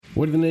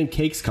Where did the name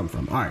Cakes come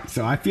from? All right,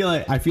 so I feel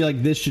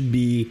like this should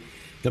be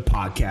the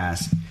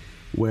podcast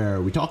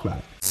where we talk about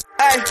it.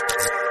 Hey,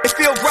 it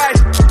feel right,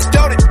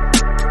 don't it?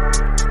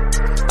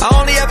 I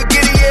only ever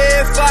get it,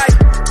 yeah, if I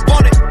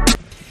want it.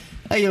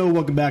 Hey, yo,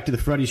 welcome back to the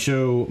Freddy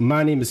Show.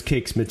 My name is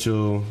Cakes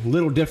Mitchell. A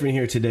little different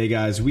here today,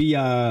 guys. We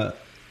don't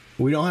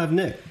have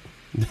Nick.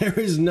 There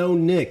is no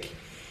Nick.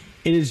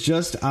 It is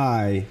just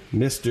I,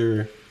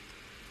 Mr.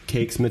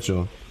 Cakes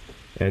Mitchell.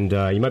 And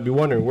you might be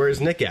wondering, where is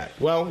Nick at?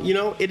 Well, you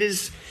know, it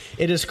is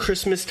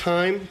Christmas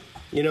time.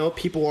 You know,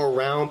 people are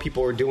around.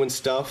 People are doing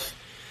stuff.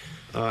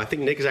 I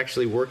think Nick is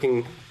actually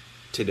working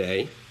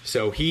today.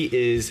 So he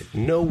is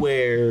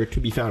nowhere to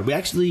be found. We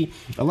actually,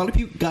 a lot of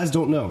you guys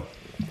don't know,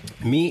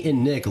 me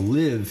and Nick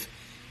live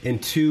in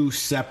two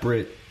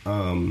separate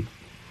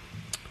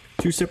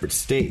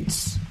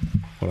states.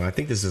 Hold on, I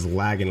think this is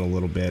lagging a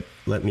little bit.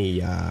 Let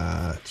me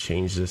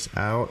change this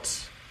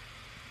out.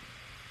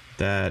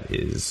 That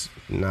is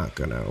not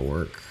gonna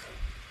work.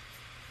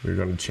 We're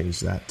gonna change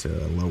that to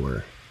a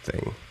lower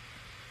thing.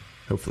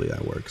 Hopefully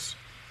that works.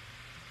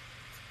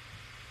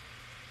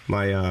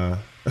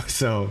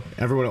 So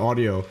everyone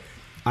audio,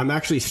 I'm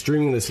actually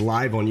streaming this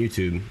live on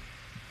YouTube,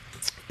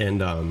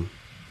 and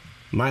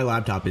my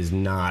laptop is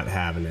not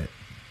having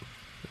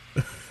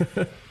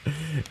it.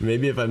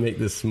 Maybe if I make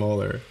this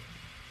smaller,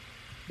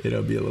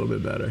 it'll be a little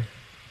bit better.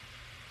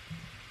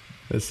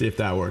 Let's see if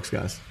that works,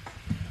 guys.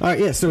 All right,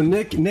 yeah. So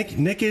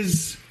Nick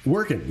is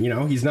working. You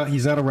know, he's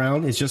not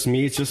around. It's just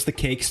me. It's just the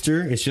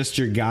Cakester. It's just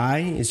your guy.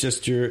 It's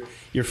just your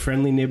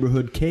friendly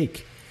neighborhood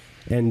cake,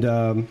 and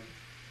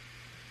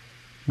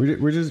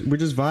we're just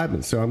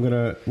vibing. So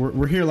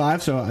we're here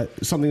live. So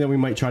something that we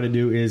might try to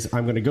do is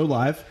I'm gonna go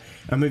live.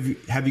 I'm gonna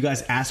have you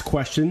guys ask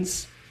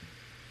questions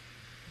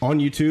on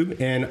YouTube,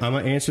 and I'm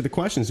gonna answer the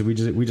questions. We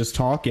just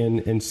talk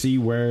and see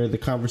where the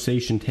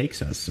conversation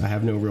takes us. I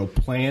have no real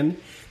plan.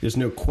 There's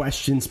no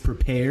questions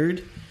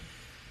prepared.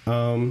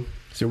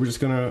 So we're just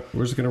gonna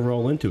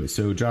roll into it.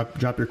 So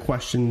drop your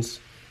questions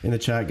in the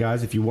chat,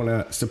 guys. If you want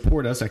to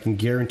support us, I can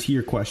guarantee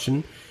your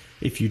question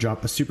if you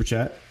drop a super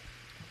chat.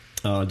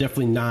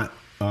 Definitely not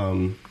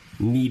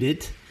need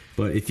it,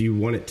 but if you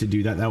want it to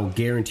do that, that will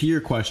guarantee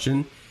your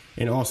question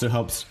and also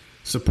helps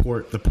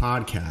support the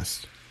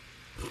podcast.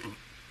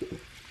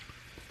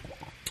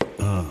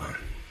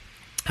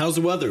 How's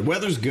the weather?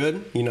 Weather's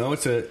good. You know,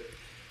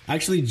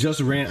 actually just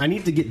ran. I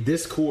need to get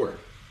this cord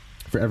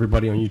for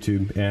everybody on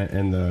YouTube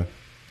and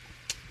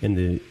in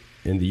the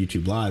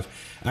YouTube live.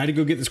 I had to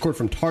go get this cord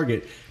from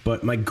Target,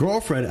 but my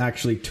girlfriend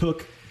actually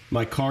took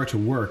my car to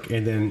work,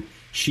 and then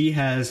she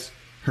has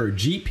her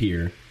Jeep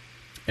here,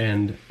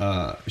 and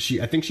I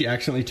think she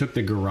accidentally took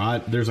the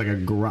garage. There's like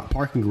a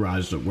parking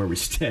garage where we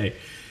stay,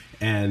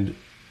 and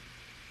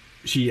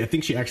I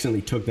think she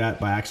accidentally took that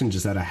by accident,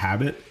 just out of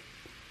habit.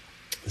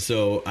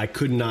 So I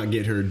could not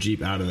get her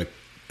Jeep out of the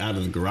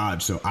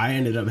garage. So I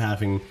ended up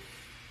having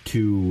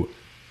to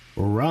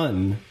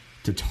run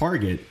to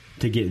Target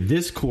to get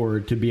this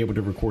cord to be able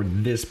to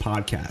record this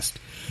podcast.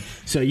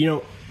 So, you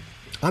know,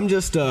 I'm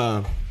just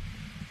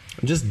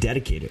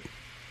dedicated.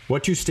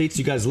 What two states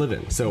do you guys live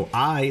in? So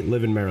I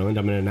live in Maryland.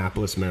 I'm in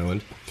Annapolis,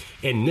 Maryland.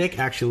 And Nick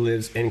actually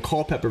lives in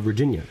Culpeper,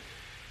 Virginia.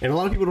 And a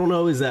lot of people don't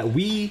know is that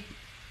we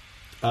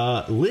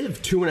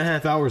live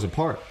 2.5 hours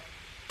apart.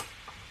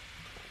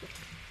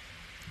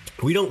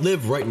 We don't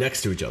live right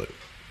next to each other.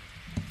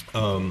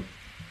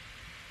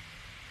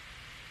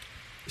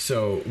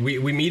 So we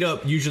meet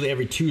up usually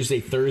every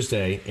Tuesday,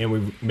 Thursday, and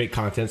we make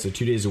content, so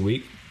 2 days a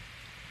week.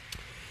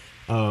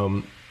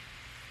 But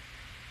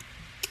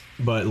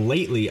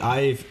lately,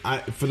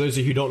 for those of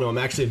you who don't know, I'm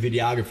actually a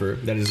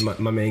videographer. That is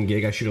my main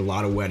gig. I shoot a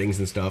lot of weddings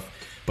and stuff.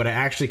 But I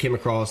actually came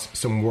across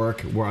some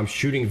work where I'm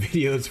shooting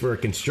videos for a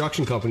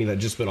construction company that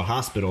just built a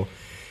hospital.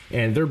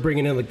 And they're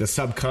bringing in like the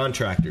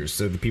subcontractors,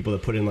 so the people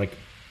that put in like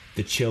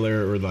the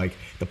chiller or like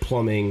the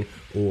plumbing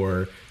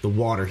or the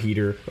water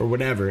heater or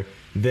whatever,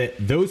 that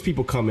those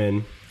people come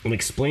in and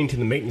explain to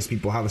the maintenance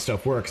people how the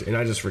stuff works, and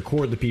I just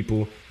record the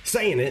people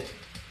saying it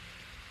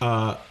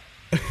and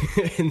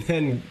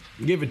then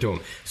give it to them.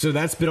 So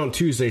that's been on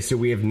Tuesday. So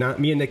me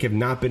and Nick have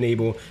not been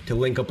able to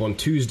link up on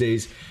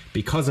Tuesdays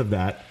because of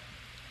that.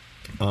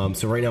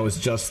 So right now it's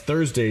just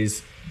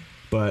Thursdays.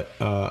 But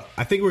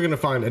I think we're going to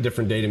find a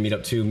different day to meet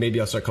up to. Maybe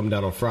I'll start coming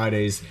down on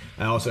Fridays.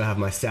 I also have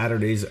my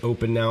Saturdays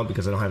open now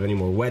because I don't have any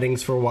more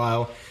weddings for a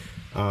while.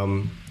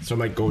 So I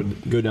might go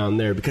down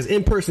there because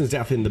in person is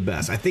definitely the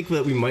best. I think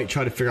that we might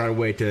try to figure out a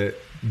way to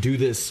do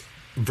this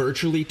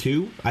virtually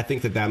too. I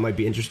think that might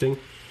be interesting.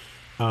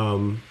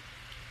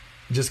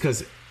 Just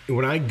because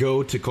when I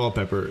go to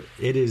Culpeper,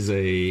 it is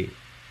to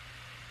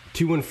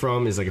and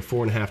from is like a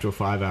 4.5 to a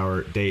 5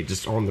 hour date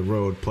just on the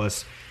road.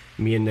 Plus,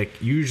 me and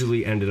Nick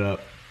usually ended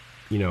up,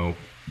 you know,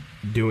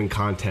 doing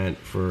content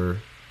for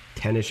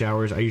 10-ish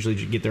hours. I usually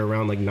get there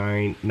around like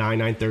 9:30.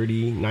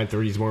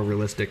 9:30 is more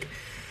realistic.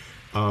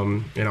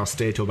 And I'll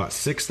stay till about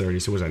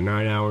 6:30. So it was at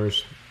 9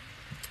 hours.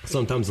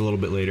 Sometimes a little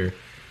bit later.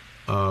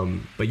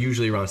 But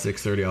usually around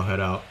 6:30 I'll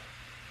head out.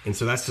 And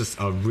so that's just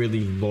a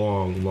really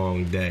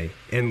long day.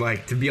 And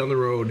like to be on the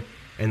road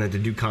and then to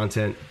do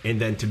content,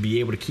 and then to be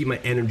able to keep my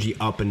energy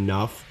up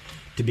enough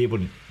to be able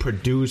to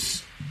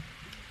produce,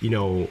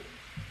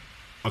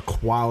 a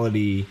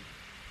quality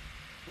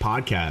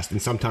podcast.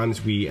 And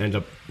sometimes we end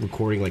up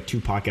recording like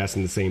 2 podcasts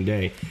in the same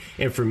day.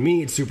 And for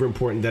me, it's super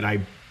important that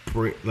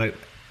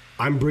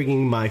I'm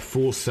bringing my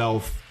full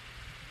self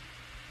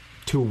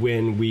to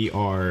when we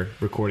are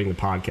recording the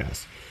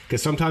podcast,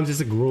 because sometimes it's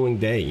a grueling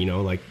day,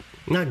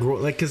 not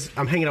grueling, because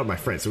I'm hanging out with my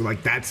friends, so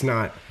that's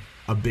not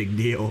a big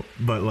deal,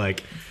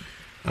 but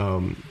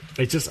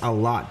it's just a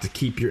lot to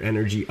keep your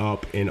energy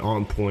up and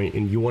on point,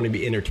 and you want to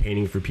be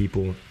entertaining for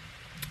people.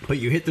 But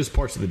you hit those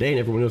parts of the day, and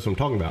everyone knows what I'm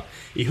talking about.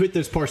 You hit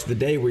those parts of the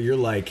day where you're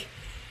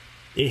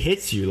it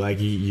hits you,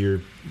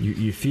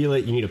 you feel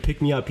it. You need to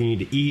pick me up. You need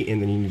to eat,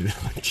 and then you need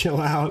to chill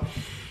out.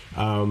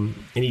 And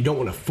you don't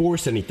want to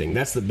force anything.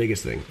 That's the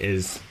biggest thing.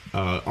 Is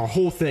our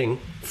whole thing,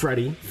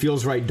 Freddie,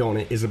 Feels Right, Don't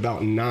It, is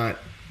about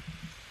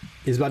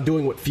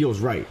doing what feels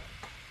right.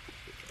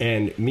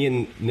 And me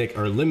and Nick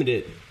are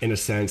limited in a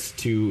sense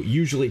to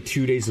usually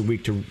 2 days a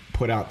week to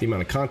put out the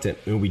amount of content,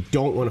 and we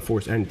don't want to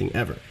force anything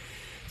ever.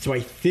 So I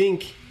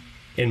think,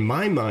 in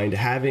my mind,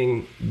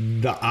 having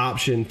the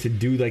option to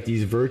do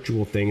these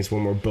virtual things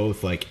when we're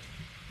both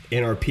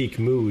in our peak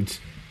moods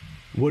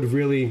would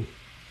really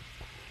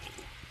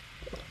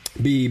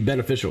be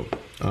beneficial.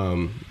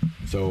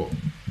 So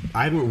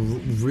I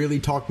haven't really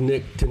talked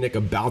to Nick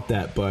about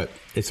that, but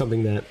it's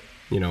something that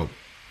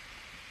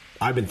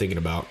I've been thinking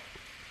about,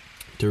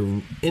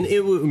 and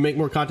it would make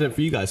more content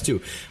for you guys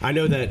too. I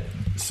know that,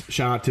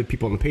 shout out to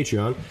people on the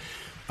Patreon,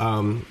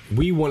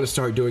 we want to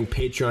start doing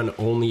Patreon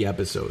only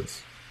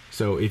episodes.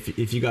 So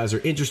if you guys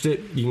are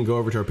interested, you can go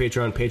over to our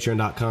Patreon,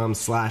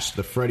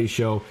 patreon.com/The Freddie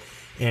Show,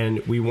 and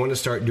we want to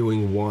start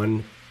doing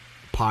 1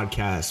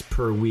 podcast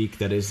per week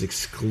that is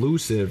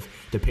exclusive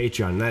to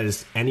Patreon. That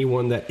is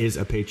anyone that is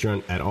a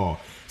Patreon at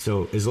all.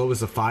 So as low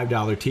as a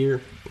 $5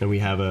 tier, and we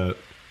have I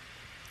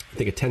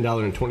think a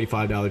 $10 and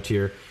 $25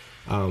 tier.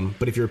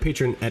 But if you're a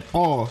patron at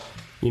all,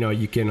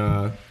 you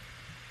can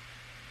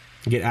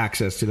get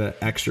access to that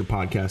extra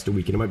podcast a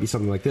week. And it might be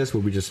something like this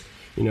where we just,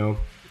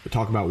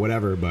 talk about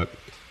whatever, but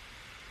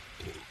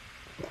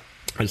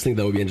I just think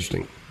that would be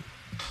interesting.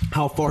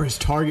 How far is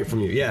Target from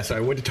you? Yeah, so I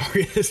went to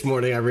Target this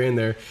morning. I ran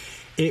there.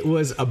 It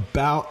was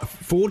about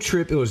full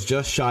trip. It was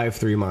just shy of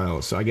 3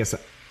 miles. So I guess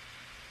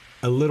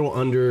a little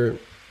under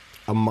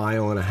 1.5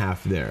 miles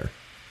there.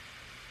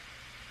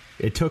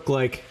 It took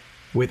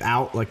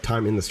without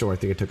time in the store, I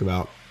think it took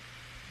about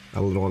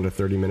a little under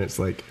 30 minutes.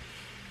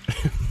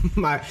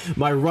 My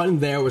run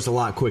there was a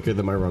lot quicker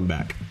than my run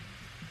back.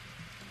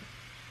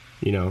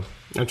 I'm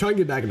trying to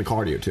get back into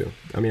cardio too.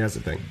 I mean, that's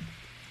the thing.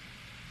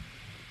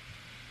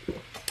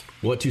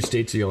 What 2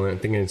 states are you in? I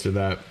think I answered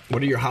that.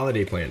 What are your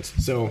holiday plans?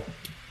 So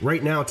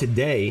right now,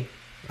 today,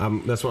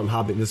 that's what I'm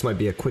hopping. This might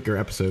be a quicker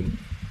episode.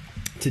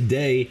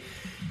 Today,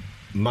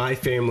 my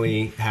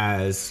family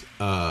has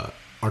our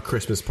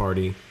Christmas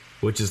party,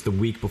 which is the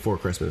week before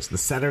Christmas. The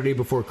Saturday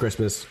before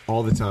Christmas,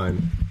 all the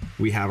time,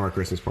 we have our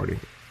Christmas party.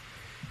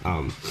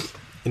 And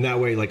that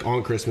way,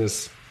 on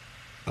Christmas,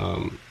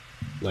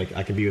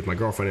 I can be with my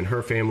girlfriend and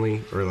her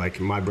family, or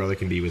my brother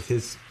can be with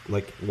his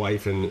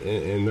wife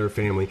and their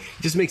family.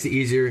 It just makes it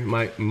easier.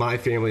 My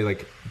family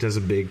does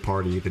a big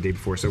party the day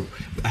before, so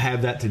I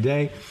have that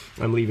today.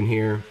 I'm leaving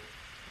here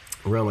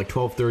around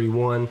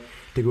 12:31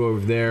 to go over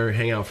there,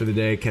 hang out for the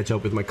day, catch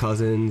up with my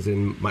cousins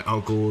and my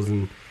uncles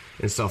and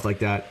stuff like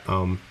that.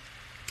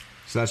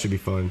 So that should be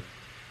fun.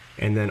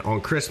 And then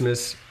on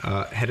Christmas,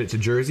 headed to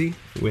Jersey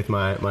with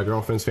my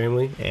girlfriend's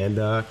family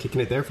and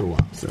kicking it there for a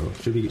while. So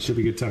should be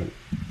a good time.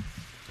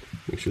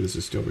 Make sure this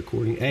is still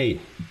recording. Hey,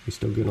 we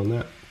still good on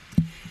that?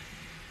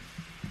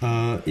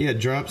 Yeah,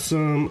 drop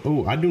some.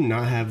 Oh, I do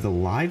not have the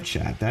live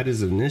chat. That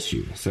is an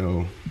issue.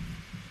 So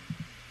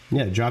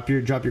yeah, drop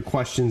your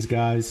questions,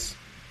 guys,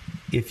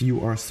 if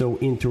you are so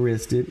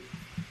interested.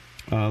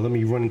 Let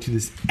me run into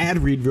this ad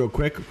read real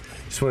quick.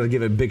 Just wanted to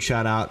give a big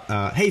shout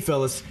out. Hey,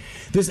 fellas.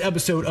 This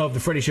episode of The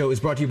Freddie Show is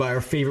brought to you by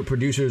our favorite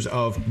producers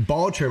of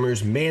ball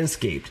trimmers,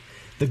 Manscaped.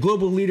 The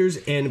global leaders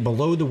in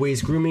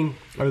below-the-waist grooming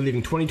are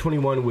leaving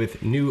 2021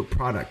 with new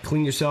product.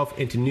 Clean yourself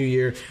into New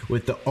Year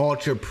with the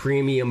Ultra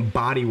Premium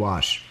Body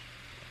Wash.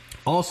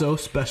 Also,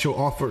 special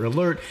offer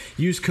alert,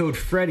 use code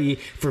Freddie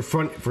for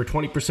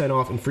 20%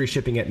 off and free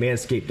shipping at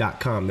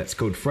manscaped.com. That's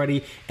code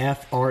Freddie,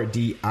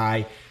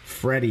 F-R-D-I,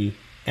 Freddie,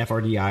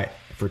 F-R-D-I,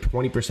 for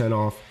 20%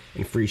 off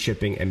and free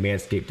shipping at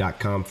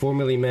manscaped.com. 4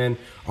 million men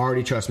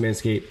already trust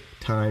Manscaped.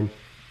 Time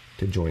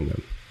to join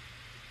them.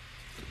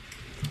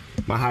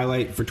 My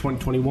highlight for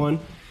 2021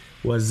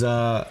 was,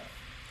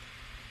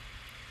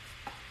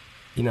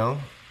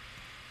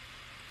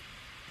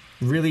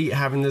 really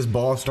having this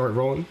ball start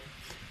rolling.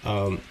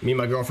 Me and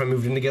my girlfriend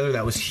moved in together.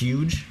 That was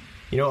huge.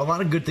 A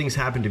lot of good things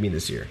happened to me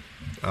this year.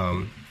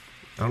 I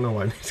don't know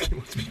why Manscaped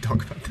wants me to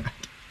talk about that.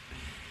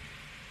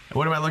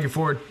 What am I looking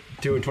forward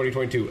to in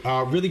 2022?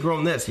 Really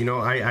growing this.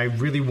 I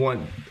really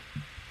want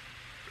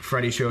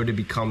Freddie Show to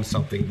become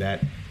something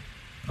that,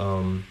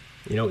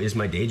 is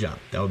my day job.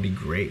 That would be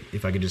great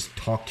if I could just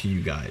talk to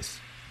you guys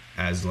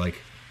as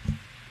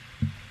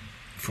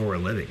for a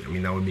living. I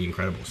mean, that would be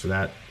incredible. So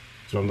that's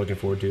what I'm looking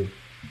forward to.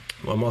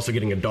 Well, I'm also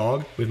getting a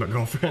dog with my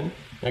girlfriend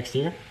next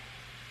year.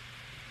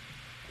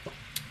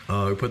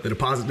 We put the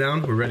deposit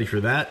down. We're ready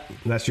for that.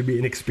 That should be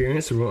an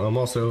experience. So I'm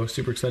also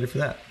super excited for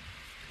that.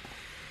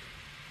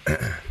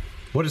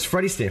 What does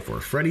Freddie stand for?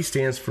 Freddie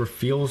stands for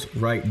Feels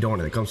Right, Don't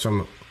It? It comes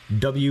from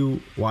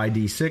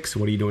WYD6.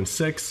 What are you doing,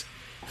 6?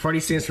 Freddie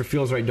stands for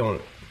Feels Right, Don't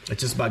It?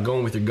 It's just about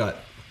going with your gut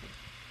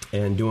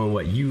and doing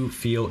what you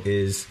feel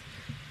is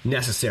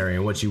necessary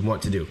and what you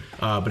want to do.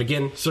 But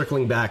again,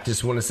 circling back,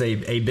 just want to say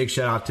a big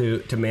shout out to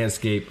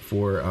Manscaped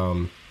for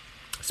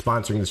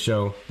sponsoring the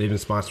show. They've been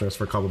sponsoring us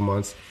for a couple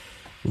months.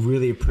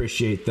 Really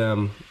appreciate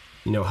them,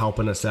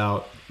 helping us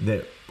out.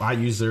 That I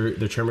use their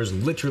trimmers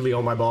literally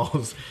on my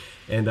balls,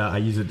 and I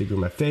use it to groom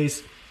my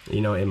face,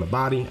 in my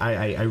body.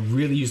 I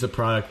really use the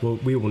product.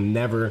 We will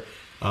never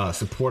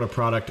support a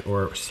product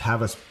or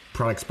have a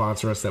product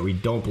sponsor us that we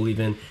don't believe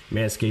in.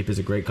 Manscaped is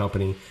a great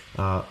company.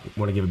 Want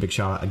to give a big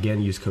shout out.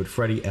 Again, use code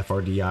Freddie,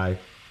 FRDI,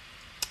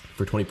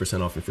 for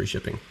 20% off and free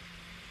shipping.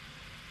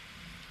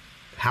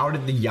 How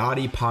did the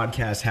Yachty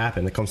podcast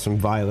happen? That comes from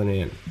Violin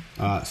Ann.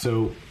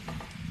 So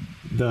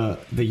the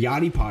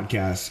Yachty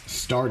podcast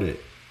started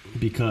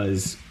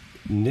because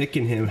Nick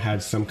and him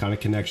had some kind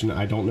of connection.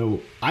 I don't know.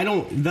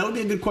 That'll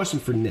be a good question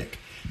for Nick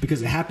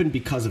because it happened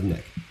because of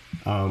Nick.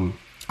 I'm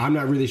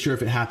not really sure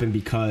if it happened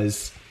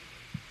because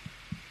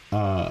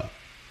Yachty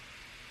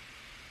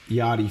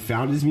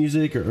found his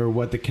music or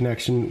what the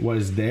connection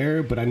was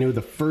there, but I know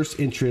the first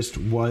interest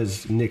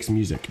was Nick's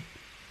music.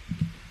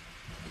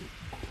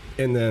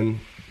 And then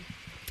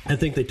I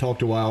think they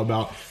talked a while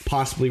about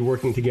possibly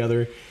working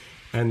together,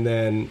 and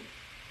then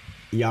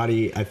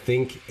Yachty, I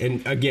think,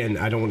 and again,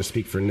 I don't want to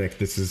speak for Nick.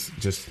 This is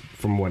just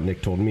from what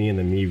Nick told me and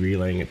then me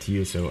relaying it to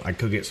you, so I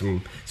could get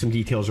some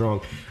details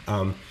wrong.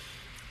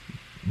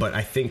 But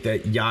I think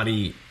that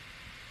Yachty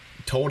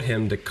told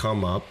him to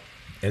come up,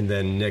 and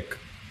then Nick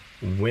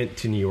went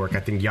to New York.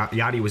 I think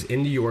Yachty was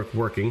in New York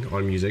working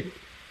on music,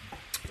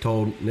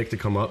 told Nick to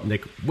come up.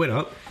 Nick went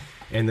up,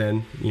 and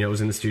then,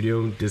 was in the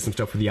studio, did some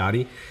stuff with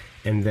Yachty,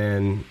 and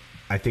then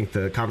I think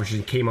the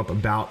conversation came up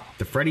about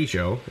the Freddie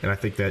show, and I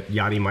think that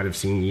Yachty might have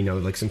seen,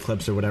 like some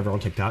clips or whatever on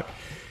TikTok.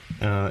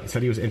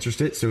 Said he was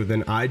interested, so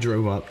then I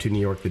drove up to New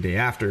York the day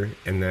after,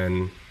 and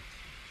then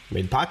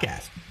made the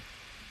podcast.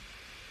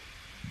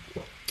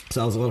 So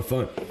that was a lot of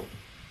fun.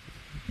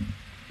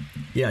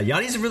 Yeah,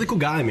 Yachty's a really cool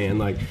guy, man.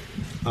 Like,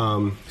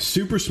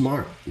 super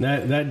smart.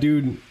 That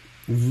dude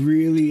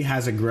really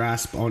has a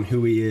grasp on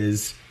who he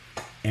is,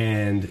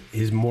 and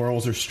his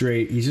morals are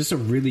straight. He's just a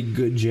really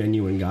good,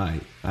 genuine guy.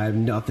 I have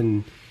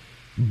nothing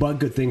but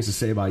good things to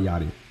say about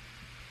Yachty.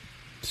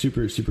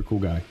 Super, super cool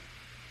guy.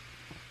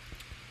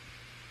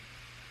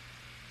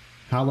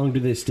 How long do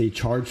they stay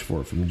charged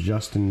for? From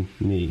Justin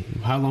Me.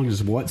 How long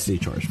does what stay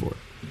charged for?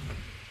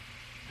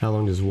 How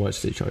long does what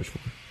stay charged for?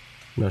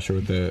 I'm not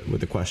sure what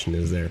the question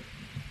is there.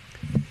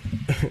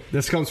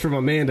 This comes from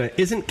Amanda.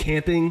 Isn't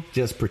camping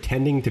just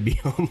pretending to be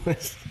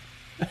homeless?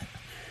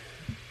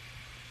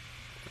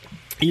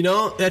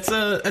 That's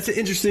an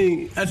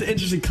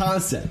interesting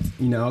concept,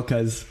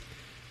 because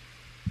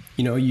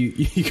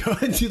you go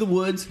into the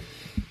woods,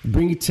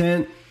 bring a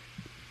tent,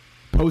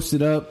 post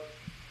it up,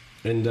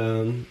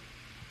 and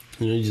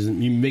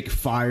you make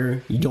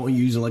fire. You don't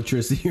use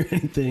electricity or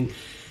anything,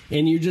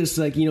 and you're just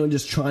like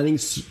just trying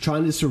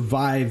to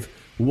survive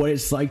what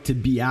it's like to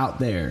be out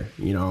there.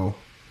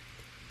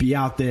 Be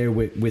out there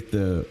with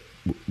the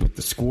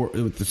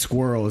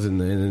squirrels and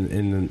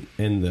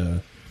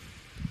the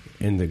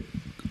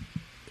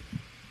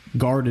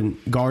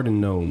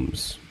garden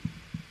gnomes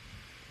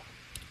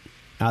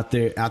out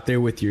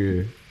there with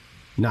your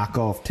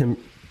knockoff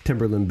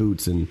Timberland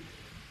boots and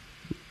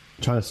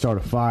trying to start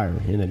a fire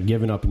and then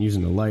giving up and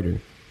using a lighter.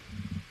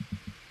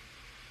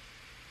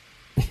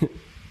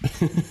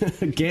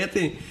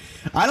 Camping,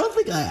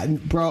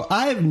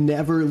 I have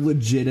never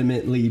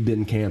legitimately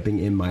been camping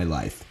in my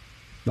life.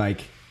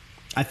 Like,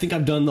 I think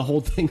I've done the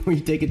whole thing where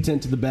you take a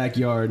tent to the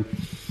backyard.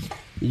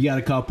 You got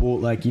a couple,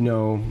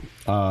 lanterns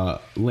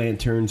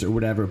or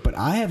whatever. But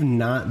I have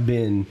not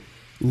been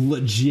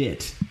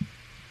legit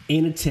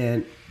in a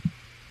tent,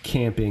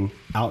 camping,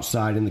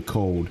 outside in the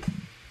cold,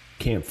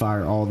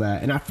 campfire, all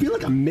that. And I feel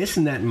like I'm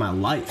missing that in my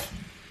life.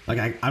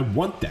 Like, I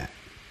want that.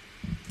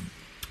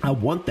 I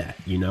want that,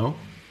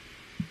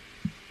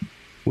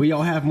 We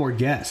all have more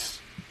guests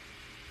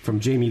from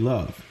Jamie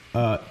Love.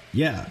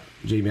 Yeah,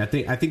 Jamie, I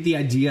think the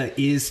idea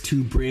is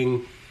to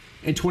bring,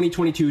 in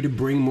 2022, to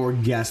bring more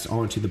guests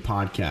onto the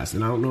podcast.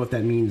 And I don't know if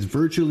that means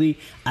virtually.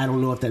 I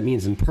don't know if that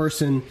means in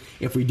person.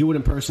 If we do it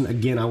in person,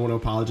 again, I want to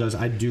apologize.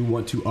 I do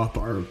want to up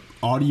our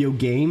audio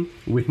game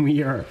when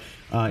we are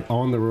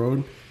on the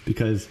road,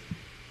 because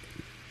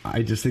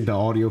I just think the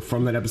audio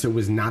from that episode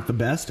was not the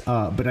best.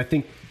 But I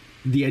think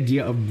the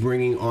idea of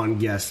bringing on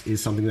guests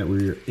is something that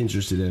we're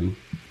interested in.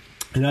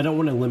 And I don't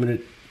want to limit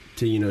it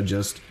to,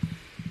 just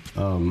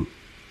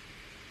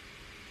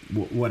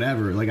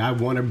whatever. Like, I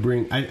want to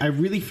bring, I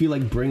really feel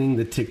like bringing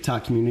the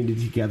TikTok community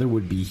together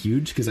would be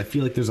huge, because I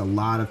feel like there's a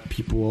lot of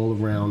people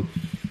all around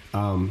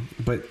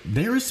But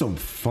there is some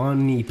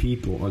funny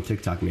people on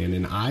TikTok, man.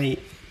 And I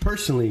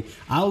personally,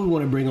 I would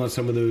want to bring on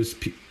some of those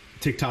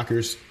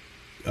TikTokers.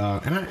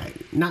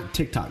 Not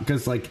TikTok,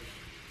 because like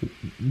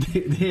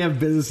they have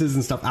businesses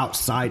and stuff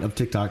outside of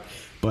TikTok.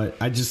 But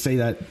I just say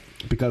that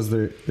because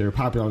they're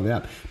popular on the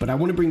app. But I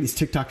want to bring these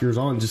TikTokers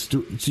on just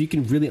so you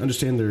can really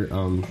understand their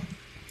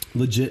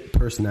legit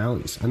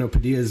personalities. I know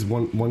Padilla is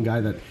one guy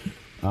that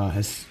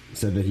has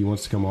said that he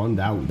wants to come on.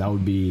 That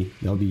would be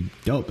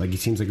dope. Like, he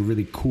seems like a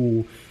really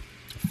cool,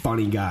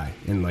 funny guy,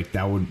 and like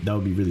that would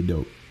be really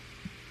dope.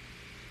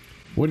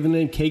 Where did the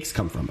name Cakes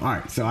come from? All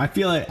right, so I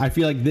feel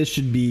like this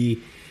should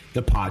be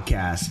the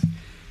podcast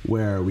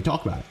where we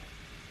talk about it.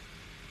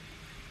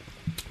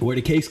 Where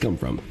did Cakes come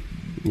from?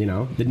 You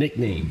know, the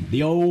nickname,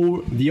 the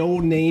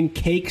old name,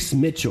 Cakes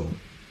Mitchell.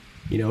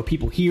 You know,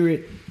 people hear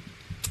it,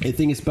 they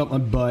think it's spelled my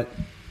butt.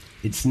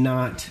 It's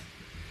not.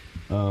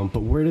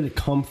 But where did it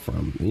come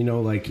from? You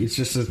know, like, it's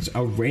just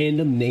a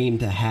random name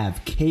to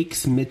have,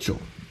 Cakes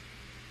Mitchell.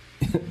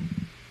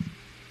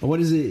 What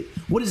does it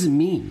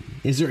mean?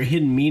 Is there a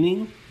hidden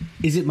meaning?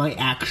 Is it my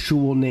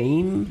actual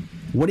name?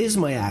 What is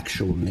my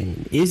actual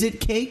name? Is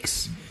it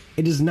Cakes?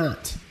 It is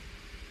not.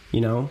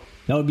 You know,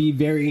 that would be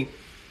very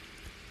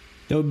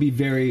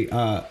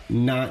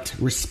not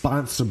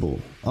responsible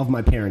of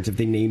my parents if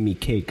they named me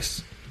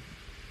Cakes.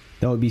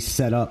 That would be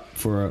set up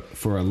for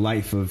a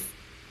life of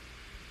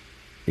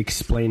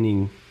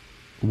explaining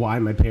why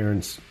my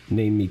parents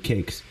named me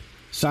Cakes.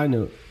 Side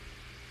note,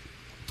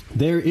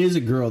 there is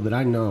a girl that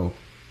I know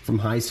from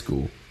high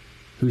school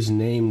whose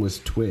name was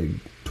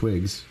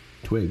Twigs.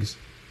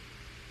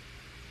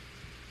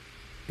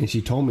 And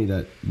she told me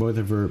that both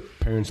of her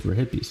parents were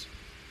hippies.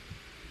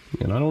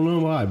 And I don't know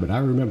why, but I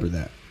remember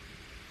that.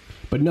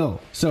 But no,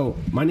 so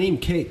my name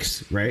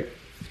Cakes, right?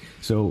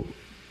 So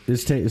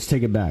let's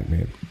take it back,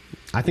 man.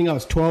 I think I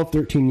was 12,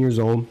 13 years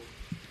old.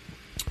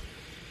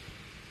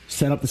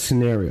 Set up the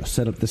scenario.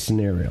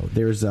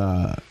 There's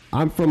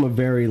I'm from a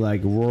very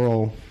like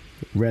rural,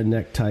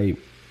 redneck type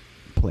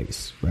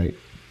place, right?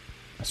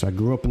 So I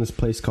grew up in this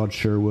place called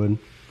Sherwood.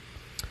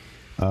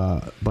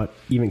 But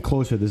even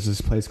closer, there's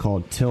this place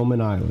called Tillman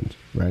Island,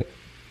 right?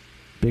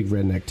 Big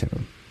redneck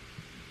town.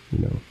 You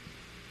know,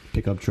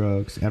 pickup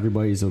trucks.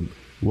 Everybody's a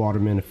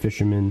waterman, a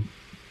fisherman,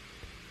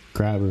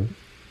 crabber.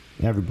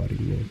 Everybody,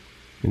 man.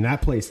 And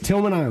that place,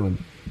 Tillman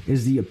Island,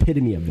 is the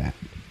epitome of that.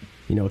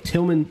 You know,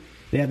 Tillman,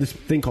 they have this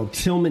thing called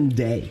Tillman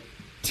Day.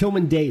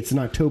 Tillman Day, it's in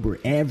October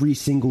every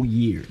single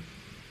year.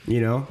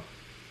 You know?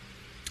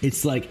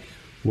 It's like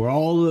where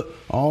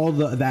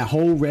that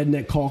whole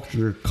redneck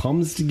culture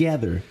comes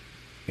together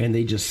and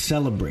they just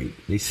celebrate.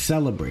 They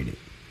celebrate it.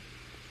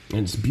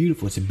 And it's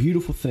beautiful. It's a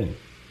beautiful thing.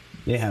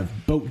 They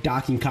have boat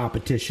docking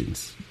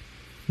competitions.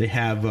 They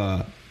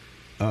have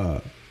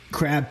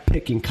crab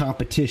picking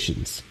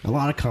competitions. A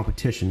lot of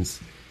competitions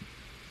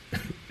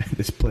at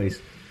this place.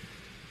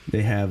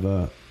 They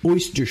have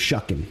oyster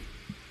shucking.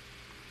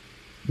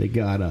 They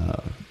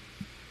got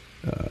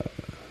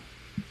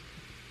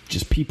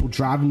just people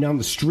driving down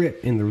the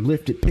strip in their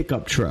lifted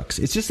pickup trucks.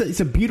 It's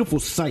a beautiful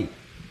sight.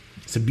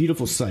 It's a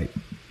beautiful sight.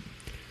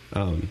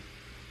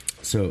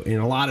 So, and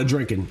a lot of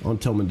drinking on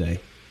Tillman Day.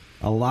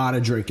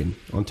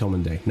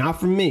 Not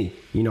from me.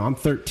 You know, I'm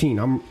 13.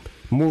 I'm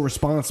more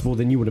responsible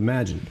than you would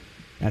imagine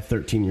at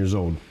 13 years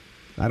old.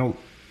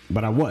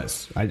 But I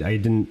was. I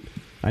didn't.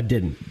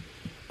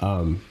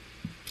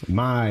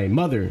 My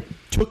mother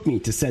took me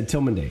to said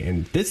Tillman Day,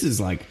 and this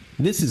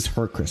is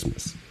her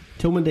Christmas.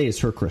 Tillman Day is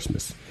her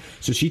Christmas.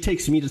 So she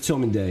takes me to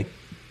Tillman Day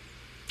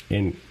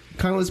and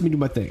kind of lets me do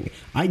my thing.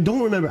 I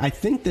don't remember. I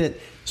think that,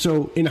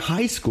 so in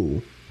high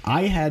school,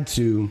 I had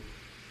to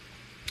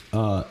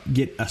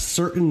get a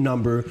certain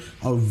number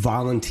of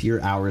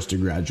volunteer hours to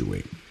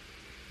graduate.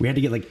 We had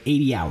to get like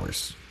 80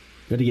 hours.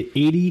 We had to get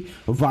 80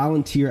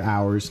 volunteer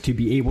hours to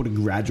be able to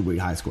graduate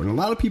high school. And a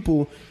lot of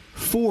people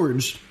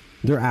forged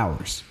their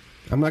hours.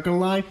 I'm not going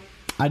to lie,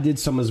 I did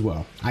some as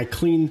well. I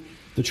cleaned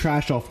the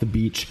trash off the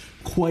beach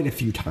quite a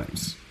few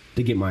times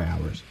to get my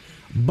hours.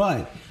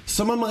 But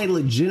some of my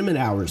legitimate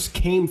hours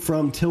came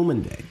from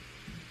Tillman Day.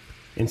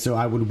 And so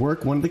I would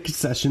work one of the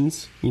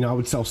concessions. You know, I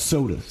would sell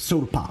soda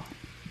pop.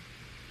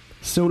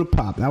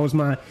 That was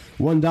my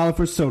 $1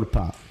 for soda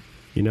pop.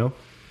 You know,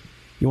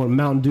 you want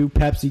Mountain Dew,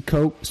 Pepsi,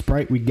 Coke,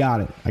 Sprite? We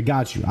got it. I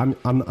got you.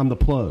 I'm the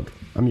plug.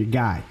 I'm your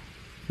guy.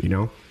 You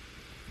know.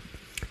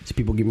 So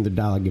people give me the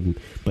dollar, give them.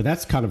 But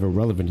that's kind of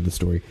irrelevant to the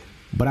story.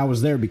 But I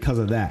was there because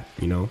of that.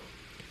 You know,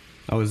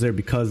 I was there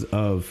because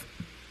of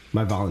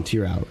my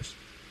volunteer hours.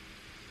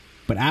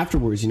 But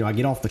afterwards, you know, I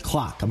get off the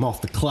clock. I'm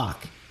off the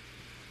clock.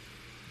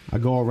 I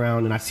go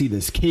around and I see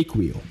this cake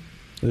wheel.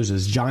 There's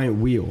this giant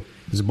wheel.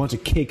 There's a bunch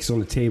of cakes on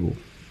the table.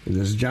 And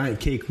there's a giant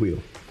cake wheel.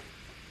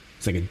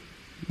 It's like a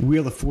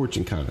Wheel of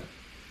Fortune kind of.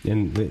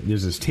 And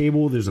there's this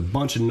table. There's a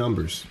bunch of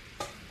numbers.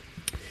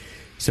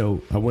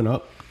 So I went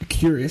up,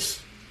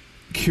 curious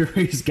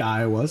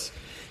guy I was.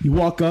 You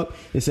walk up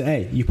and say,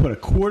 hey, you put a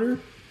quarter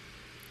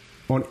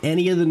on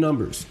any of the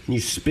numbers and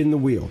you spin the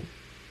wheel.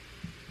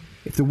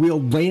 If the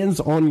wheel lands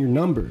on your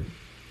number,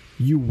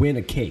 you win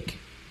a cake.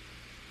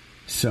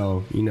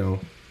 So, you know,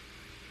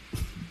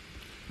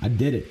 I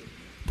did it.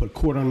 Put a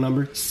quarter on a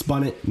number,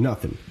 spun it,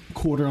 nothing.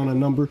 Quarter on a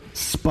number,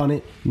 spun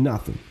it,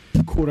 nothing.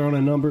 Quarter on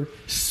a number,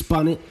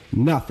 spun it,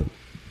 nothing.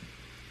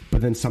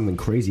 But then something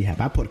crazy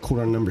happened. I put a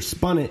quarter on a number,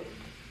 spun it,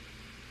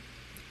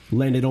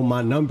 landed on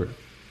my number.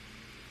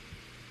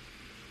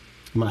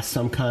 Am I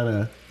some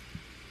kind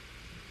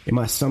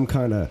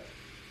of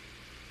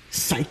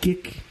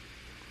psychic?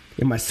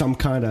 Am I some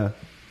kind of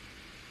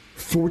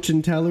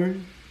fortune teller?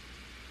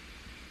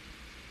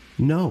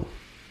 No.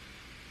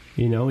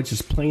 You know, it's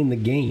just playing the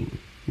game.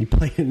 You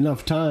play it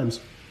enough times,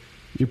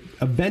 you're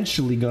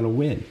eventually going to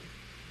win.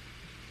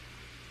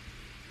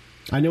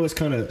 I know it's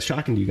kind of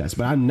shocking to you guys,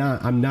 but I'm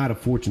not a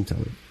fortune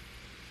teller.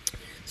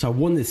 So I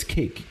won this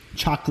cake,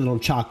 chocolate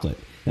on chocolate.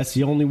 That's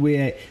the only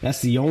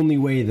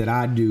way that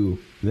I do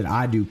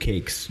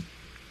cakes.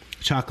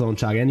 Chocolate on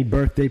chocolate. Any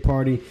birthday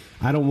party,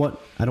 I don't want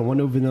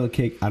no vanilla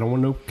cake. I don't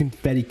want no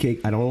confetti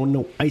cake. I don't want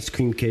no ice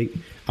cream cake.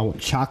 I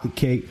want chocolate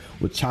cake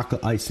with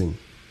chocolate icing.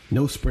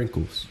 No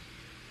sprinkles.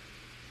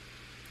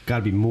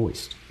 Gotta be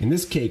moist. And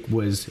this cake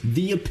was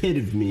the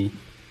epitome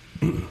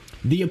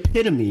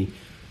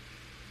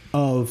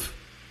of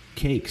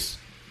cakes.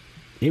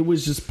 It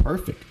was just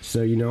perfect.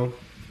 So, you know,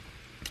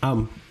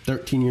 I'm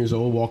 13 years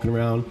old walking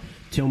around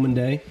Tillman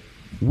Day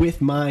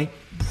with my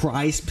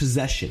prized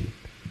possession,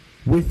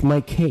 with my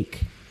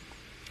cake,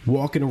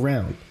 walking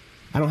around.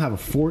 I don't have a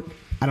fork.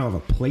 I don't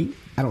have a plate.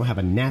 I don't have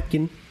a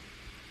napkin.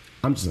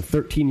 I'm just a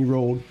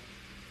 13-year-old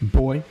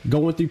boy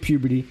going through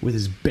puberty with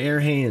his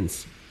bare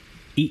hands,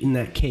 eating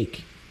that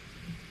cake,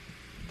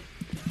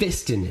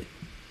 fisting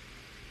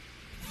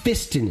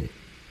it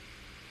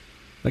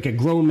like a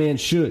grown man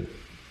should.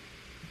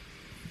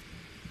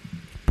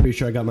 Pretty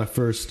sure I got my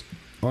first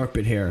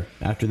armpit hair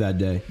after that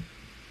day.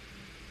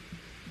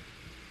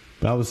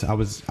 But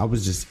I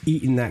was just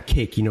eating that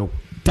cake, you know,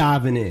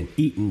 diving in,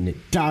 eating it,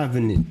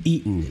 diving in,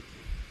 eating it.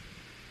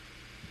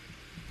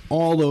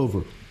 All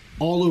over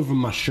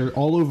my shirt,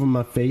 all over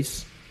my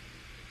face.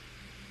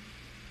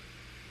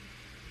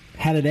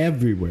 Had it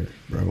everywhere,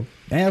 bro.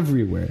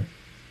 Everywhere.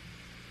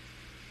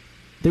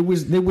 There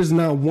was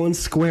not one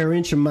square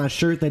inch of my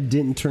shirt that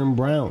didn't turn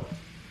brown.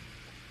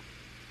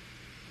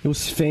 It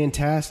was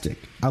fantastic.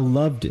 I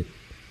loved it.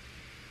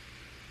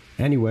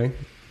 Anyway,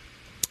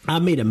 I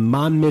made it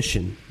my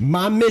mission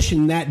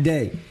that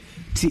day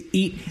to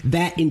eat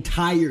that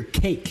entire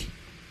cake.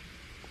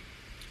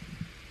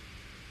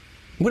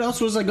 What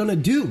else was I going to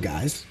do,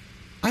 guys?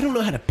 I don't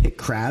know how to pick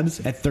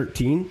crabs at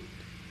 13.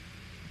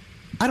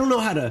 I don't know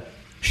how to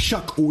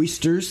shuck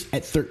oysters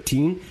at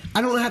 13.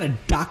 I don't know how to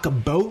dock a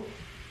boat.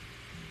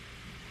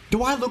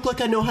 Do I look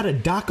like I know how to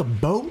dock a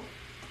boat?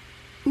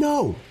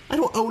 No, I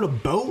don't own a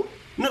boat.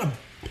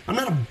 I'm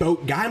not a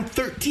boat guy. I'm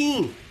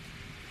 13.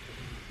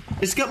 I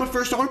just got my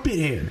first armpit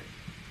hair.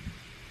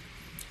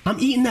 I'm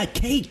eating that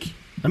cake.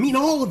 I'm eating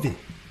all of it.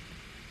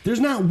 There's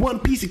not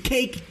one piece of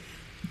cake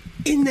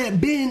in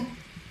that bin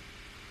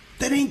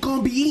that ain't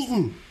gonna be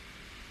eaten.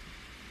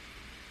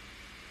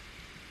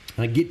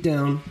 I get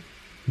down,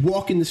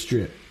 walk in the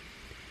strip,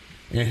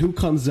 and who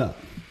comes up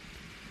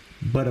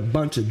but a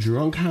bunch of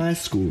drunk high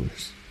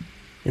schoolers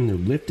in their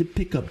lifted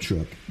pickup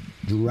truck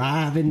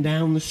driving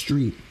down the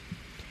street,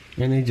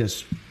 and they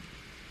just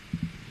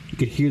you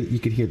could hear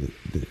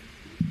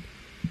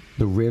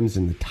the rims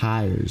and the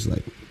tires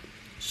like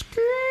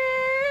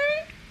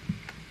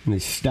and they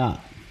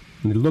stop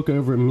and they look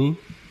over at me.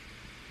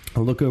 I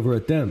look over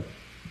at them.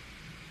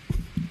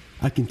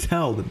 I can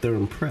tell that they're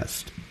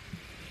impressed.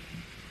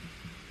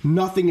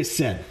 Nothing is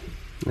said,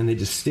 and they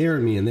just stare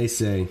at me and they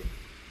say,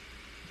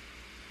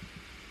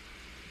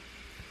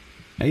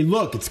 "Hey,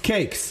 look, it's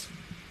Cakes."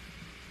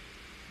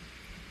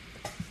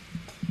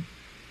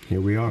 Here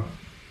we are.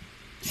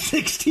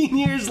 16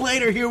 years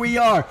later, here we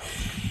are.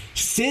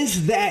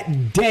 Since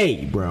that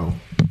day, bro,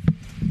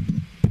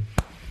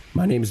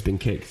 my name has been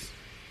Cakes.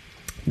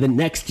 The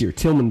next year,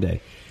 Tillman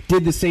Day,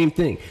 did the same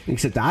thing,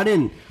 except I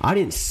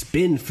didn't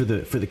spin for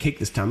the cake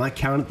this time. I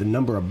counted the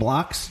number of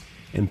blocks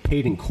and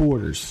paid in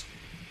quarters.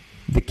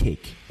 The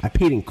cake, I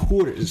paid in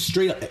quarters.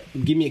 Straight up,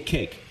 give me a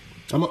cake.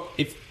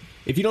 If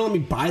you don't let me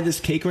buy this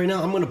cake right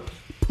now, I'm gonna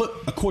put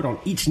a quarter on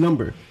each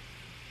number,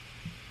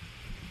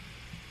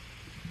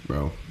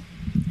 bro.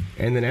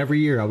 And then every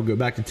year I would go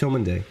back to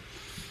Tillman Day,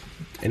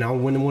 and I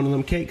would win one of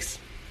them cakes.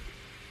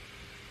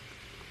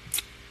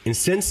 And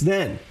since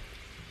then,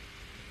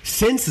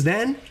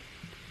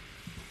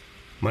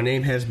 my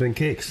name has been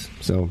Cakes.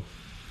 So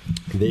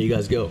there you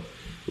guys go.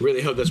 I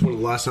really hope that's one of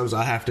the last times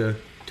I have to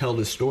tell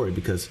this story,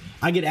 because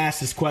I get asked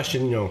this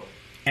question, you know,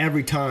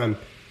 every time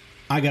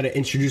I got to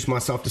introduce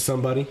myself to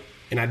somebody,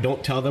 and I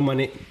don't tell them my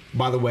name.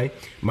 By the way,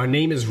 my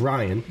name is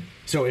Ryan.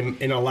 So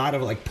in a lot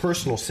of like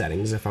personal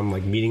settings, if I'm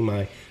like meeting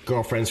my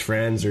girlfriend's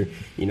friends or,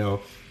 you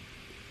know,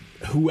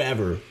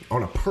 whoever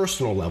on a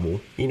personal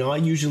level, you know, I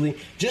usually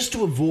just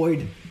to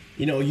avoid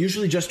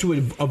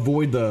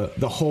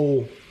the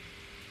whole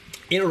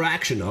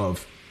interaction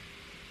of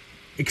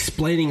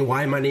explaining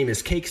why my name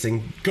is Cakes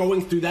and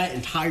going through that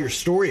entire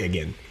story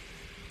again.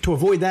 To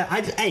avoid that,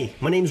 hey,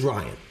 my name's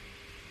Ryan.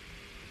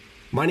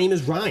 My name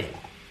is Ryan.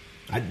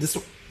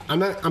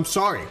 I'm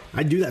sorry.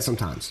 I do that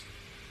sometimes.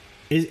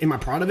 Am I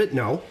proud of it?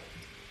 No.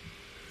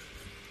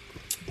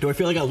 Do I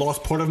feel like I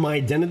lost part of my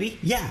identity?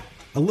 Yeah,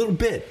 a little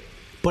bit.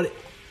 But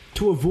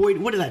to avoid,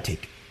 what did that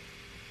take?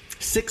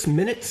 6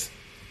 minutes?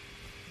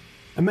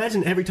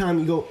 Imagine every time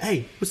you go,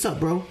 hey, what's up,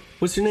 bro?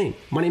 What's your name?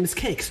 My name is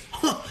Cakes.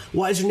 Huh,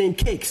 why is your name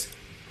Cakes?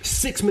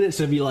 6 minutes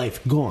of your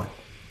life gone.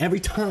 Every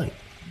time.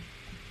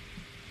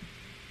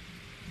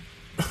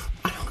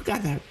 I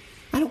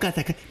don't got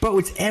that. Bro,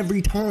 it's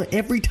every time.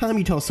 Every time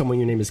you tell someone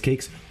your name is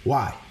Cakes.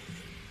 Why?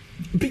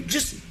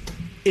 It's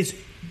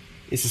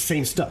the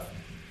same stuff.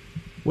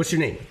 What's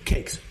your name?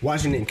 Cakes. Why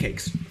is your name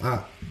Cakes?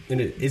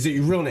 Is it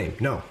your real name?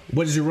 No.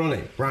 What is your real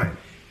name? Ryan.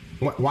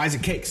 Why is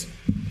it Cakes?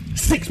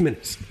 6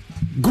 minutes.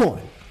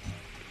 Gone.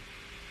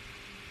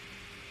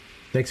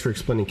 Thanks for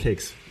explaining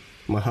Cakes.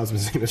 My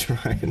husband's name is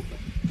Ryan.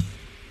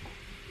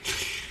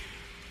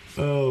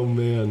 Oh,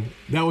 man.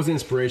 That was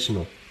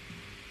inspirational.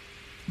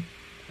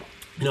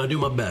 I do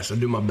my best.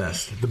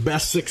 The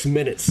best 6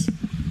 minutes.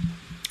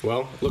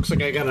 Well, looks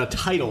like I got a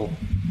title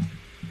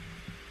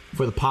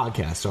for the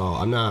podcast, so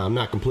I'm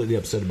not completely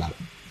upset about it.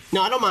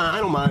 No, I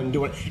don't mind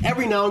doing it.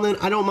 Every now and then,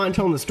 I don't mind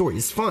telling the story.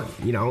 It's fun,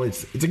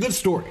 It's a good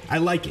story. I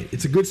like it.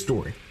 It's a good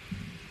story.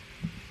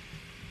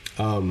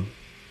 But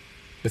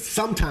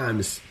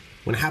sometimes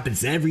when it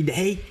happens every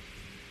day,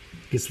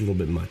 it gets a little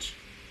bit much.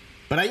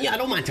 But I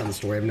don't mind telling the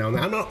story every now and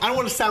then. I don't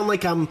want to sound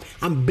like I'm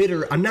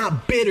bitter. I'm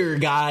not bitter,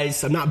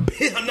 guys. I'm not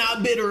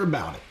bitter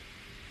about it.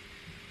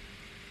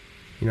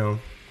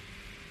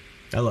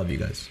 I love you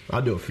guys.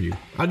 I'll do it for you.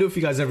 I'll do it for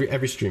you guys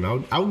every stream.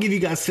 I will give you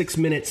guys 6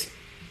 minutes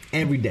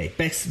every day.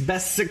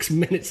 Best 6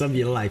 minutes of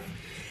your life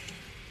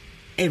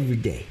every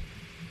day.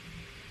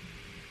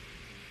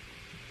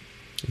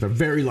 With a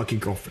very lucky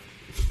girlfriend.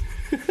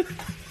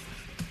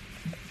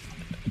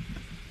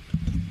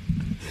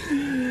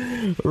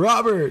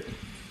 Robert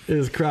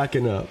is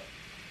cracking up.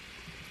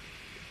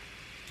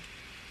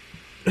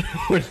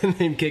 Where did the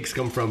name Cakes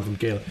come from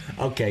Kayla?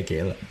 Okay,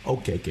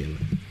 Kayla.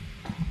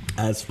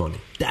 That's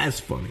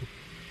funny.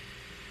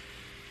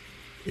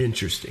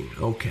 Interesting.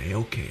 Okay.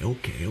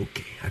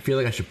 I feel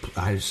like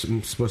I'm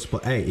supposed to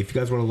play. Hey, if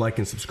you guys want to like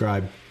and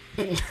subscribe,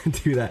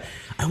 do that.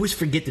 I always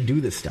forget to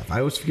do this stuff. I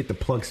always forget to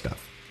plug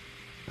stuff.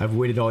 I've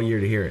waited all year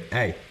to hear it.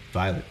 Hey,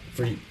 Violet,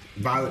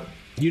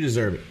 you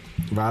deserve it.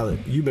 Violet,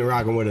 you've been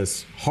rocking with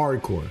us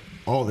hardcore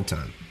all the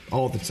time.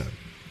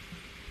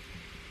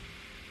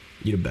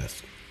 You the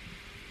best.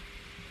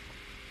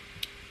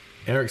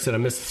 Eric said I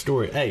missed the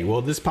story. Hey,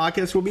 well, this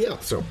podcast will be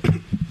out, so.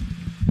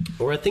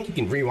 Or I think you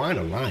can rewind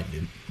online,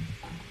 dude.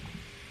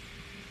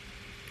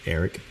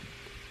 Eric.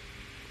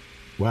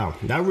 Wow,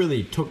 that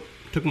really took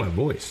my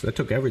voice. That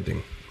took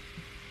everything.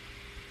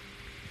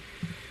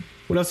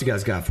 What else you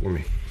guys got for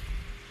me?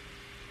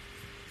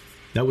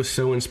 That was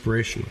so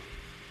inspirational.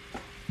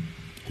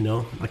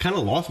 I kind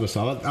of lost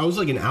myself. I was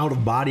like an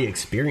out-of-body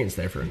experience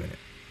there for a minute.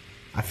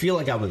 I feel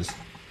like I was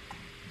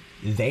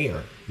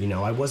there.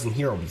 I wasn't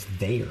here. I was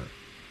there.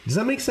 Does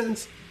that make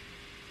sense?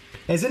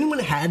 Has anyone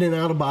had an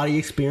out-of-body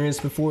experience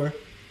before?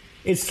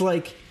 It's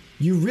like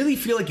you really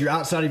feel like you're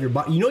outside of your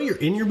body. You're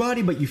in your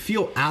body, but you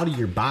feel out of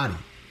your body.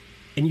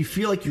 And you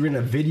feel like you're in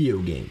a video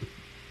game.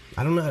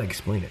 I don't know how to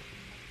explain it.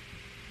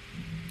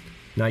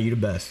 Nah, you the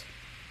best.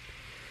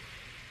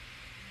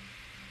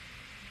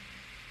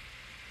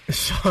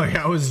 Sorry,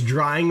 I was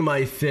drying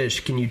my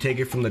fish. Can you take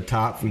it from the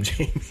top from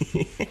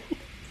Jamie?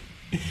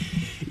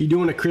 You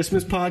doing a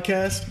Christmas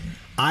podcast?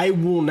 I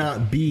will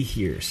not be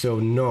here, so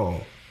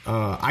no.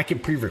 I can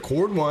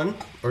pre-record one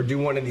or do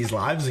one of these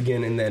lives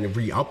again and then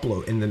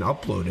re-upload and then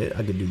upload it.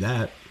 I could do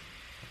that.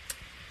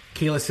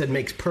 Kayla said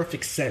makes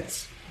perfect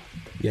sense.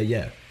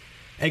 Yeah.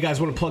 Hey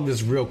guys, want to plug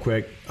this real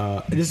quick.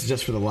 This is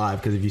just for the live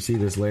because if you see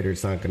this later,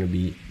 it's not going to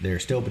be there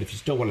still. But if you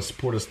still want to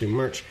support us through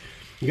merch,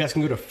 you guys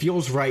can go to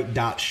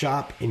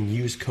feelsright.shop and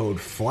use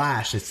code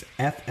FLASH. It's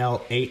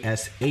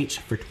FLASH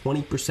for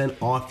 20%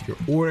 off your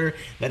order.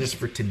 That is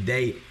for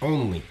today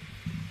only.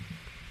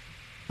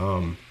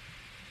 So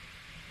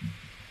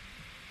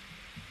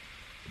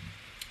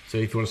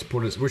if you want to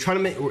support us, we're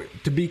trying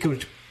to be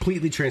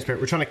completely transparent.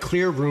 We're trying to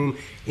clear room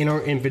in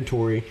our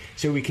inventory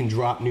so we can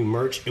drop new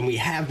merch, and we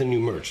have the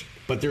new merch,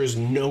 but there is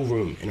no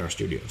room in our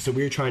studio. So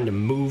we're trying to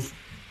move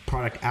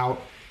product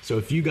out. So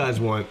if you guys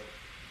want,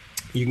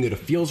 you can go to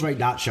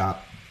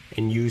feelsright.shop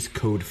and use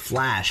code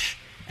FLASH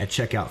at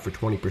checkout for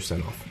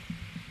 20% off.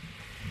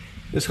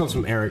 This comes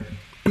from Eric.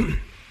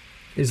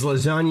 Is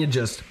lasagna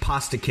just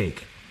pasta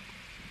cake?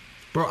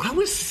 Bro, I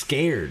was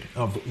scared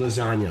of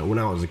lasagna when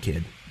I was a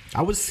kid.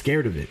 I was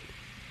scared of it.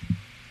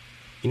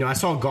 I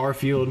saw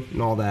Garfield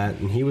and all that,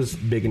 and he was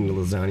big into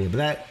lasagna,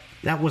 but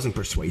that wasn't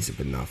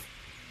persuasive enough.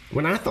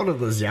 When I thought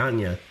of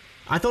lasagna,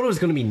 I thought it was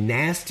going to be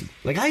nasty.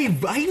 Like, I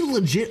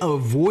legit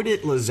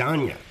avoided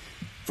lasagna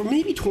for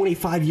maybe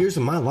 25 years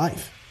of my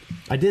life.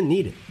 I didn't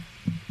eat it.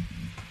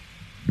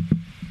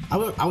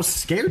 I was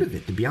scared of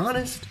it, to be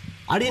honest.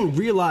 I didn't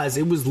realize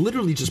it was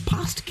literally just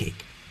pasta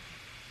cake.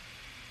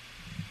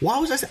 Why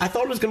was I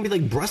thought it was going to be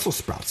like Brussels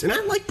sprouts, and I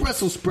like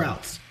Brussels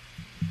sprouts.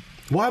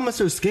 Why am I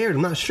so scared?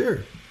 I'm not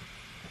sure.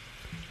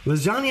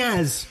 Lasagna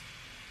has...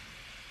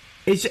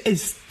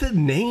 It's the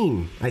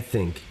name, I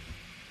think.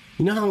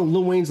 You know how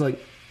Lil Wayne's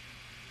like...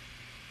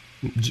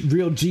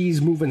 Real G's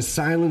move in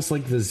silence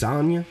like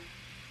lasagna?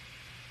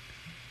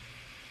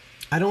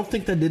 I don't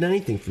think that did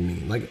anything for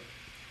me. Like,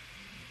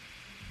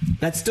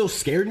 that still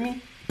scared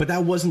me, but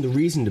that wasn't the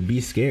reason to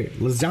be scared.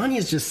 Lasagna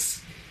is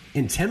just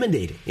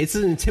intimidating. It's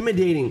an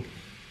intimidating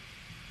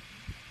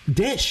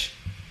dish.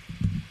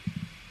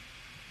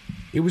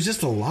 It was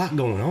just a lot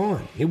going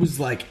on. It was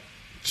like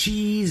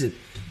cheese and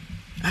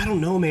I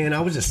don't know, man. I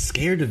was just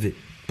scared of it.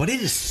 But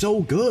it is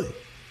so good.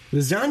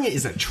 Lasagna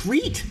is a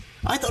treat.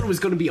 I thought it was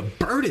going to be a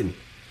burden.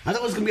 I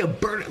thought it was going to be a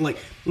burden. Like,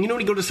 you know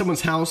when you go to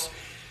someone's house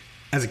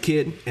as a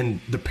kid and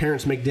the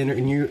parents make dinner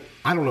and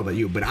I don't know about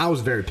you, but I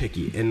was very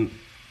picky. And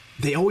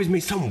they always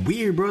make something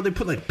weird, bro. They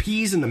put like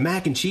peas in the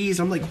mac and cheese.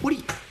 I'm like,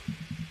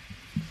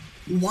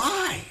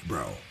 why,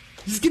 bro?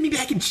 Just give me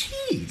mac and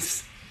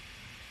cheese.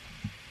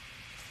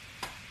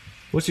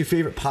 What's your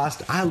favorite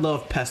pasta? I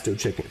love pesto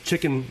chicken.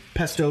 Chicken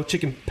pesto.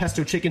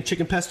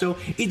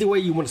 Either way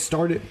you want to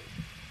start it,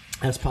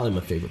 that's probably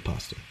my favorite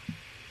pasta.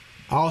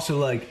 I also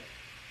like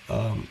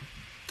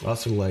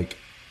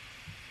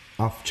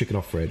chicken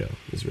Alfredo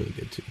is really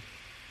good too.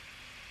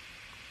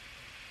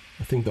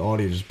 I think the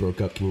audio just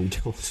broke up. Can you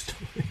tell the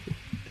story?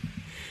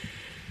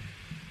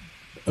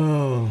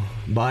 Oh,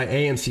 buy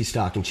AMC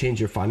stock and change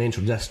your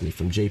financial destiny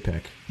from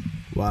JPEG.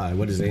 Why?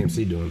 What is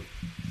AMC doing?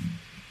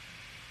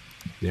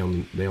 They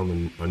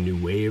own a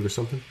new wave or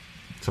something?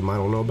 Something I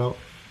don't know about?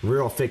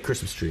 Real fake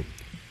Christmas tree.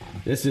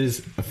 This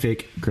is a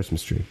fake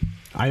Christmas tree.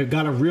 I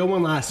got a real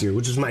one last year,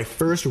 which was my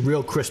first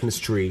real Christmas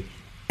tree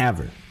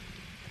ever.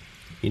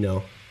 You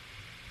know,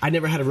 I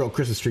never had a real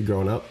Christmas tree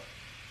growing up.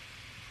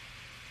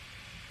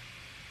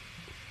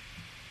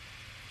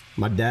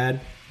 My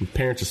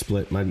parents are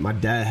split. My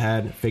dad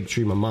had a fake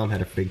tree. My mom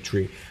had a fake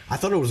tree. I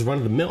thought it was run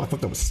of the mill. I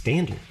thought that was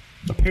standard.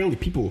 Apparently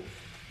people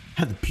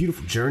have the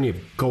beautiful journey of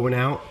going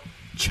out,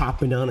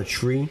 chopping down a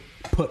tree,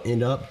 putting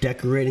it up,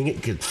 decorating it.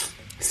 You could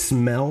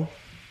smell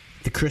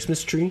the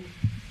Christmas tree.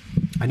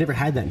 I never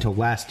had that until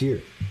last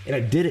year. And I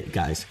did it,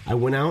 guys. I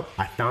went out,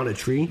 I found a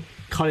tree,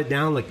 cut it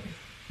down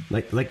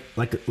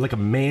like a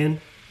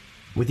man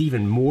with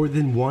even more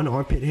than one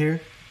armpit hair.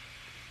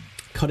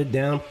 Cut it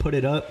down, put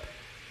it up,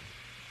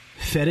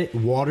 fed it,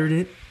 watered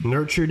it,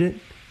 nurtured it,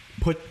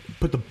 put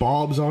the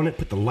bulbs on it,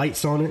 put the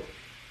lights on it.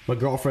 My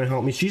girlfriend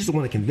helped me. She's the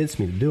one that convinced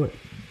me to do it.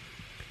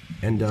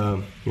 And,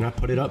 I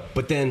put it up.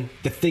 But then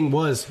the thing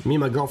was, me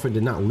and my girlfriend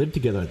did not live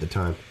together at the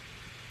time.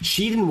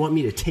 She didn't want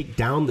me to take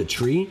down the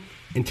tree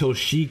until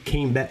she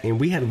came back. And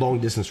we had a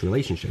long-distance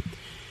relationship.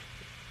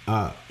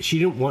 She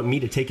didn't want me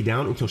to take it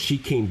down until she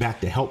came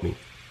back to help me.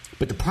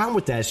 But the problem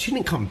with that is she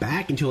didn't come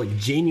back until like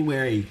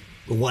January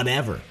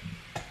whatever.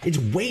 It's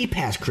way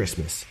past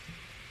Christmas.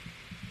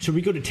 So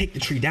we go to take the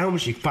tree down when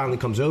she finally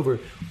comes over.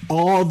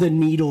 All the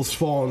needles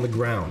fall on the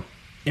ground.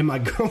 And my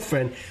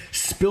girlfriend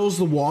spills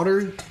the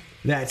water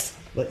that's,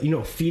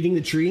 feeding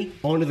the tree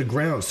onto the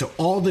ground. So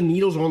all the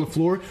needles are on the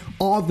floor.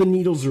 All the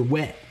needles are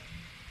wet.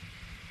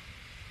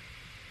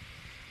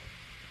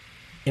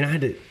 And I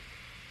had to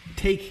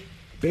take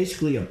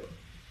basically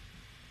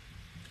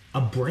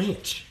a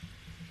branch.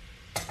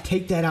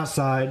 Take that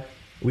outside.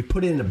 We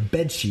put it in a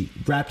bed sheet.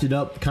 Wrapped it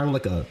up kind of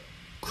like a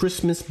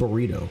Christmas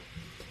burrito.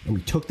 And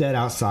we took that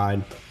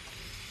outside.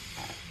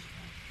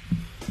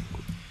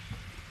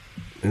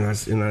 And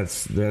that's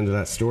the end of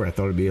that story. I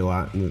thought it'd be a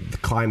lot. The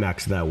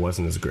climax of that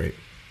wasn't as great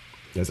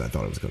as I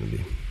thought it was going to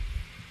be.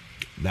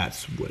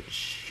 That's what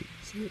she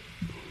said.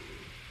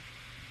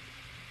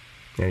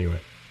 Anyway.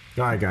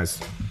 All right,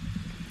 guys.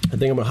 I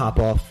think I'm going to hop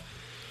off.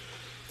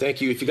 Thank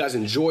you. If you guys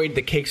enjoyed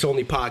the Cakes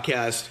Only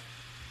podcast,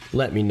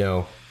 let me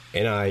know.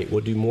 And I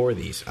will do more of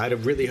these. I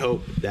really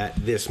hope that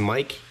this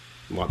mic,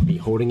 me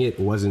holding it,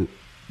 didn't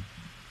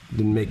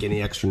make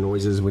any extra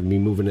noises with me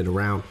moving it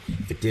around.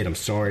 If it did, I'm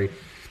sorry.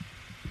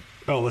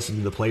 I'll listen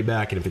to the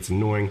playback, and if it's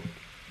annoying,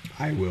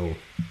 I will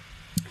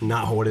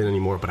not hold it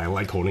anymore, but I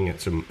like holding it,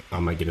 so I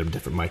might get a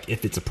different mic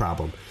if it's a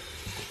problem.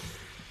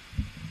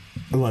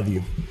 I love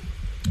you.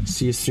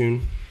 See you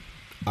soon.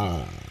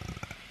 That's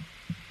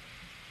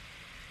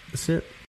it.